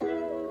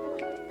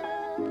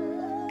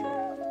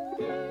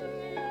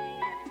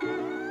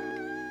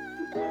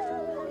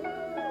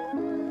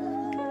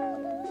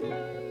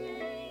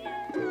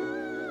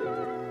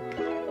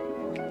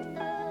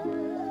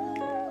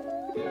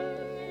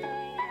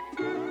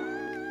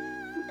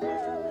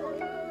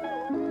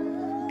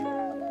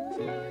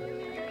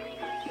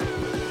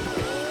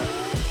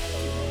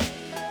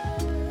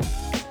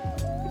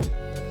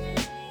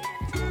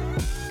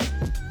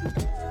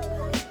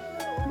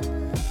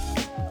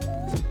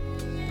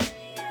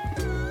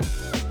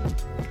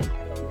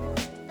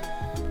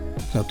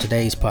So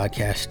today's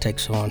podcast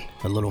takes on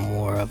a little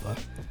more of a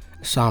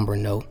somber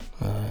note,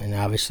 and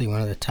obviously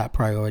one of the top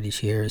priorities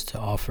here is to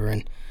offer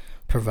and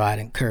provide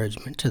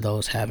encouragement to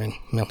those having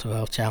mental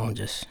health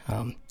challenges.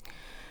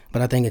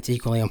 But I think it's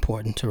equally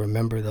important to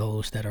remember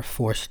those that are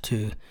forced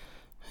to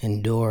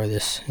endure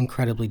this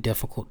incredibly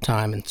difficult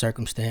time and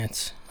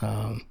circumstance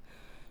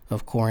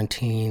of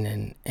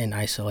quarantine and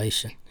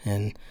isolation.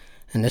 And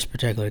in this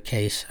particular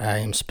case, I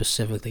am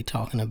specifically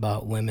talking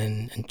about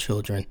women and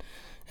children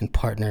and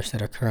partners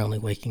that are currently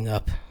waking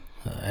up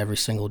every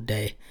single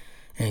day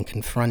and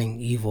confronting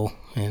evil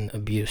and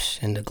abuse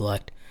and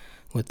neglect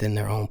within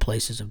their own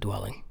places of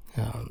dwelling.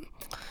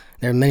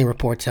 There are many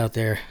reports out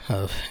there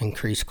of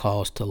increased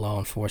calls to law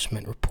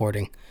enforcement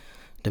reporting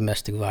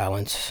domestic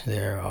violence.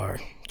 There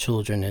are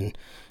children in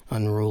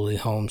unruly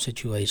home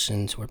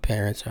situations where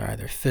parents are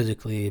either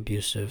physically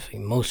abusive,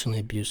 emotionally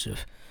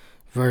abusive,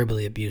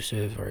 verbally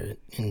abusive, or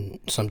in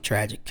some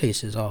tragic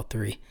cases, all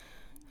three.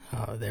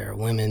 There are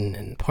women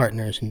and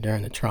partners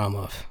enduring the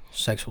trauma of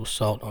sexual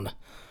assault on a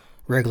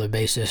regular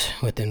basis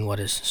within what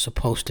is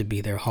supposed to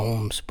be their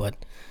homes, but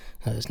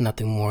it's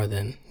nothing more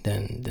than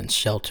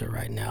shelter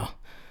right now.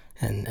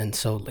 And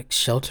so like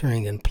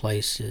sheltering in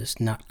place is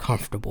not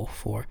comfortable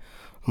for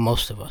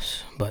most of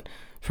us, but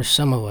for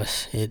some of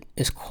us it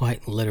is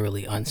quite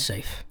literally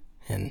unsafe.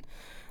 And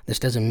this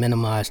doesn't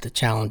minimize the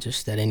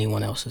challenges that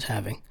anyone else is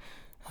having.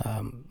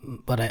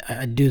 But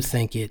I do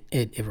think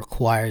it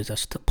requires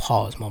us to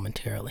pause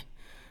momentarily.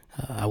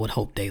 I would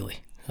hope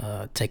daily.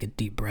 Take a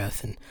deep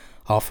breath and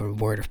offer a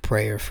word of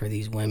prayer for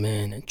these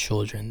women and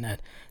children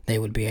that they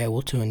would be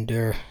able to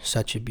endure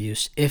such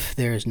abuse if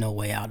there is no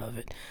way out of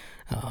it.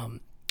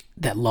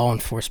 That law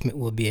enforcement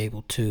will be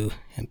able to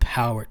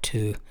empower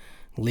to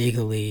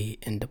legally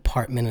and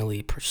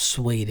departmentally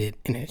persuaded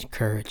and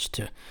encouraged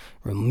to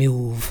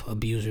remove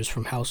abusers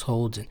from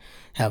households and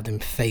have them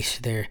face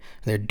their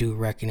due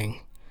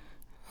reckoning.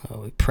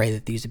 We pray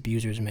that these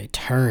abusers may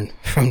turn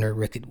from their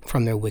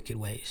wicked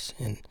ways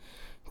and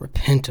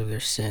repent of their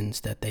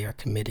sins that they are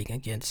committing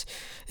against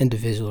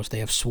individuals they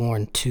have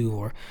sworn to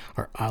or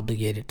are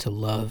obligated to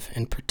love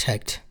and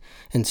protect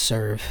and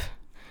serve.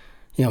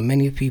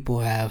 Many people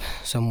have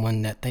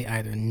someone that they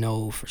either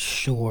know for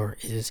sure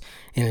is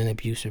in an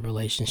abusive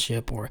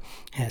relationship or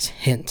has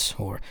hints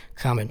or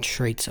common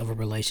traits of a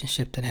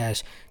relationship that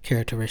has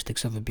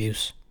characteristics of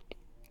abuse.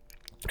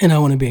 And I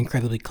want to be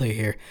incredibly clear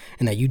here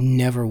in that you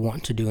never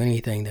want to do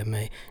anything that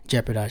may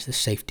jeopardize the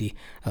safety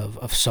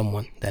of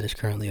someone that is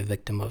currently a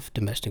victim of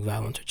domestic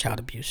violence or child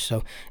abuse.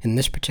 So in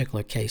this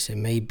particular case, it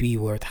may be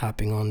worth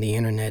hopping on the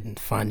internet and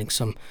finding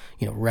some,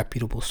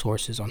 reputable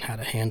sources on how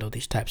to handle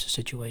these types of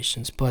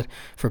situations. But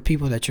for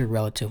people that you're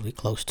relatively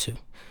close to,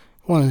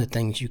 one of the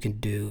things you can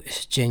do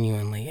is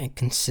genuinely and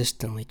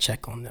consistently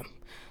check on them.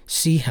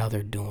 See how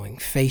they're doing,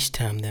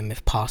 FaceTime them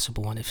if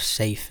possible and if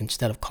safe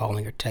instead of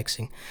calling or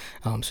texting,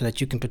 so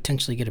that you can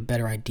potentially get a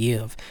better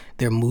idea of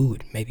their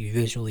mood, maybe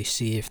visually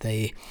see if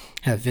they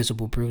have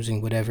visible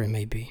bruising, whatever it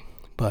may be.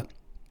 But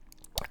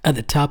at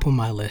the top of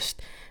my list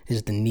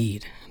is the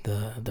need,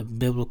 the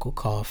biblical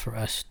call for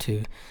us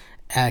to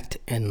act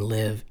and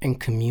live in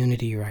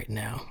community right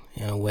now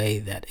in a way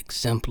that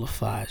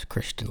exemplifies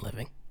Christian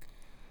living.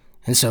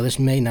 And so this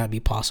may not be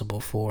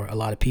possible for a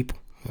lot of people.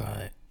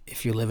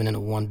 If you're living in a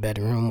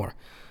one-bedroom or,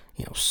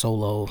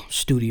 solo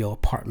studio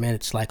apartment,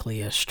 it's likely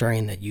a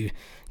strain that you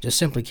just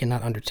simply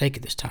cannot undertake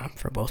at this time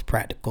for both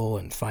practical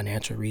and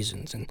financial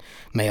reasons, and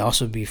may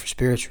also be for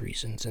spiritual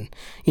reasons. And,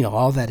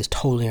 all that is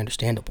totally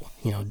understandable.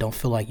 Don't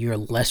feel like you're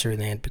lesser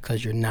than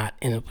because you're not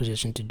in a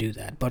position to do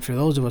that. But for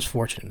those of us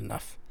fortunate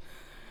enough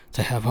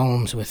to have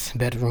homes with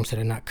bedrooms that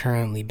are not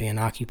currently being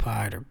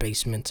occupied or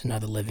basements and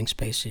other living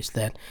spaces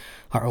that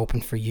are open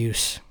for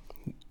use,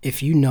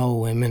 if you know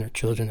women or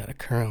children that are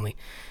currently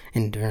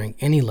enduring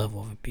any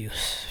level of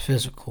abuse,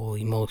 physical,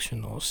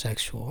 emotional,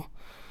 sexual,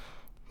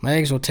 my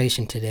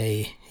exhortation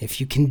today, if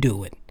you can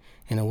do it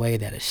in a way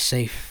that is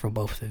safe for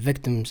both the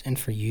victims and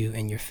for you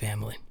and your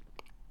family,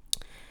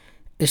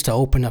 is to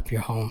open up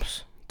your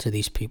homes to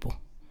these people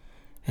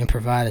and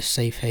provide a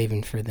safe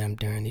haven for them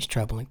during these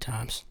troubling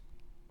times.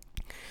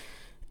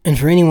 And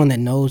for anyone that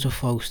knows of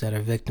folks that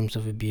are victims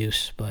of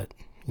abuse, but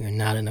you're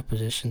not in a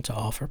position to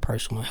offer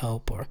personal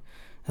help or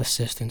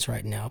assistance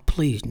right now,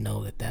 please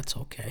know that that's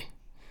okay.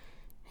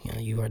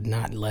 You are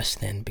not less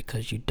than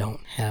because you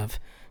don't have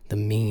the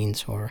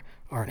means or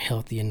aren't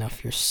healthy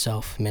enough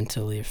yourself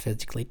mentally or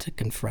physically to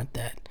confront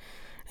that.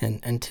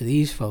 And to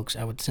these folks,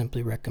 I would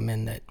simply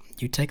recommend that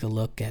you take a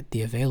look at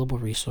the available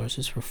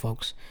resources for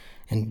folks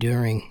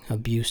enduring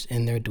abuse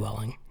in their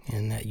dwelling,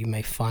 and that you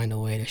may find a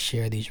way to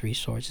share these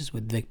resources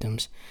with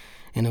victims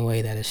in a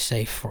way that is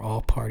safe for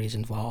all parties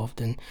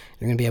involved. And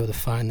you're going to be able to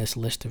find this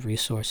list of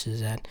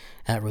resources at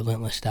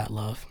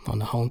relentless.love. On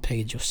the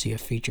homepage, you'll see a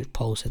featured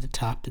post at the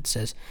top that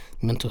says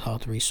mental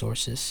health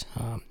resources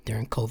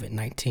during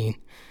COVID-19.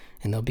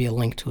 And there'll be a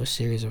link to a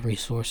series of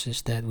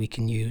resources that we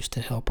can use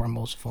to help our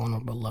most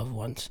vulnerable loved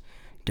ones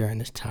during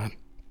this time.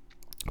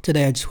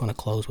 Today, I just want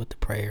to close with the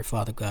prayer.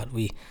 Father God,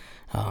 we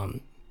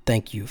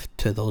thank you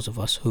to those of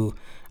us who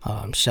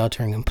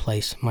sheltering in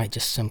place might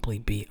just simply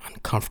be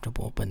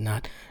uncomfortable, but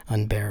not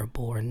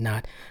unbearable or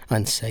not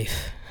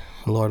unsafe.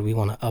 Lord, we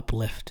want to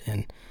uplift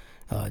and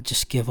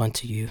just give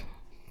unto you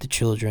the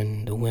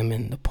children, the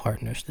women, the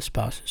partners, the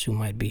spouses who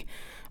might be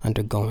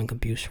undergoing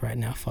abuse right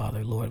now,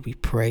 Father. Lord, we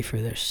pray for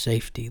their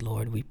safety.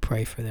 Lord, we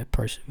pray for their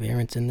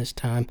perseverance in this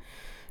time.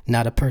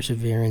 Not a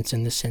perseverance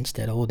in the sense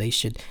that, they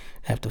should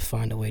have to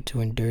find a way to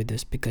endure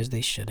this, because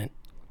they shouldn't.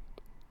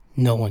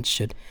 No one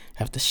should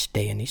have to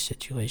stay in these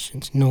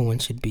situations. No one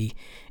should be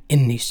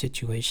in these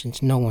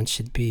situations. No one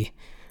should be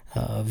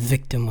a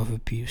victim of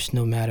abuse,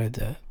 no matter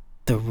the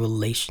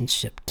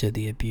relationship to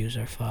the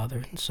abuser,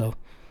 Father. And so,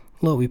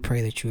 Lord, we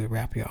pray that you would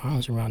wrap your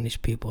arms around these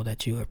people,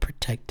 that you would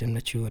protect them,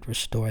 that you would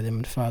restore them.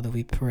 And Father,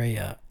 we pray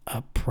a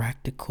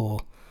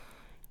practical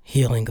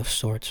healing of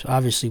sorts.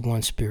 Obviously,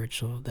 one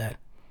spiritual, that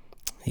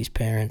these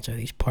parents or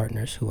these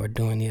partners who are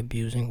doing the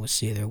abusing would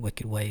see their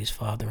wicked ways,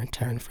 Father, and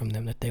turn from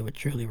them, that they would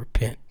truly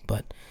repent,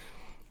 but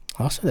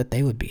also that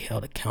they would be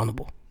held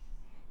accountable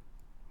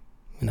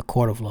in the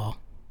court of law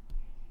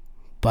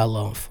by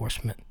law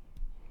enforcement.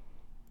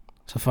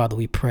 So, Father,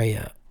 we pray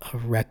a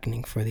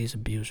reckoning for these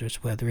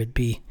abusers, whether it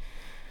be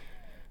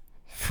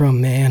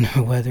from man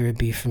or whether it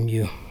be from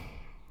you.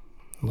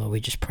 Lord, we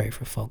just pray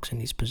for folks in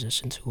these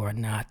positions who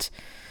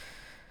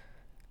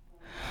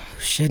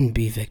shouldn't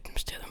be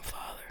victims to them, Father.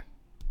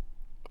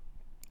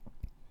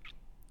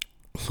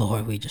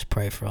 Lord, we just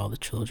pray for all the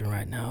children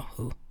right now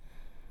who,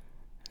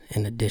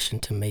 in addition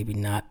to maybe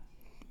not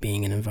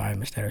being in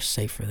environments that are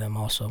safe for them,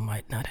 also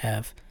might not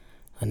have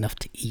enough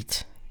to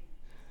eat.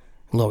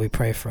 Lord, we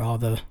pray for all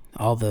the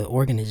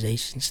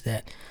organizations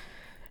that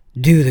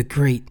do the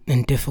great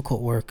and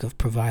difficult work of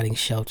providing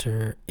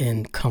shelter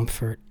and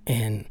comfort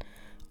and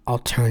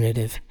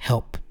alternative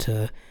help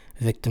to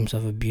victims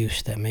of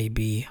abuse that may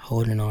be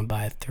holding on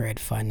by a thread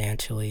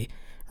financially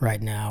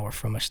right now or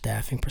from a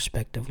staffing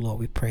perspective. Lord,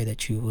 we pray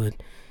that you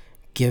would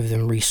give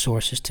them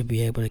resources to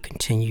be able to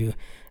continue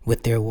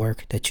with their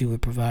work, that you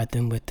would provide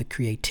them with the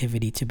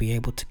creativity to be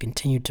able to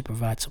continue to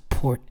provide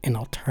support and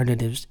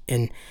alternatives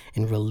and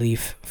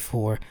relief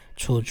for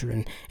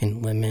children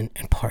and women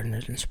and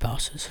partners and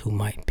spouses who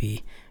might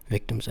be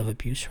victims of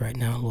abuse right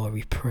now. Lord,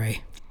 we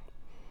pray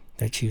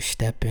that you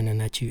step in and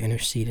that you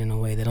intercede in a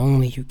way that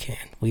only you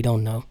can. We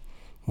don't know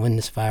when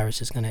this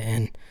virus is going to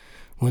end,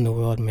 when the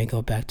world may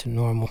go back to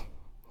normal,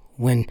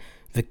 when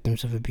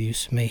victims of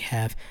abuse may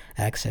have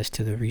access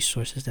to the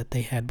resources that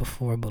they had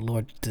before. But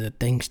Lord, the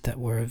things that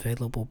were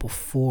available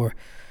before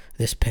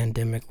this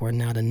pandemic were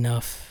not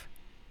enough.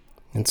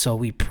 And so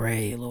we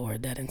pray,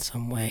 Lord, that in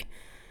some way,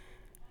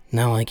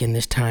 not only can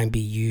this time be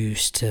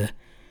used to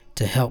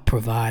help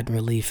provide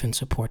relief and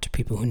support to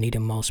people who need it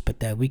most, but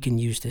that we can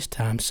use this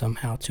time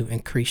somehow to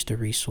increase the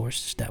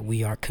resources that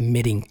we are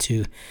committing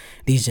to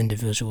these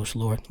individuals,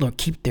 Lord. Lord,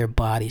 keep their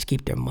bodies,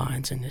 keep their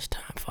minds in this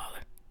time, Father.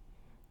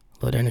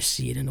 Lord,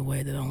 intercede in a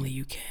way that only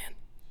you can.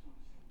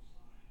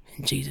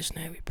 In Jesus'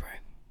 name we pray.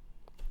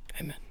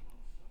 Amen.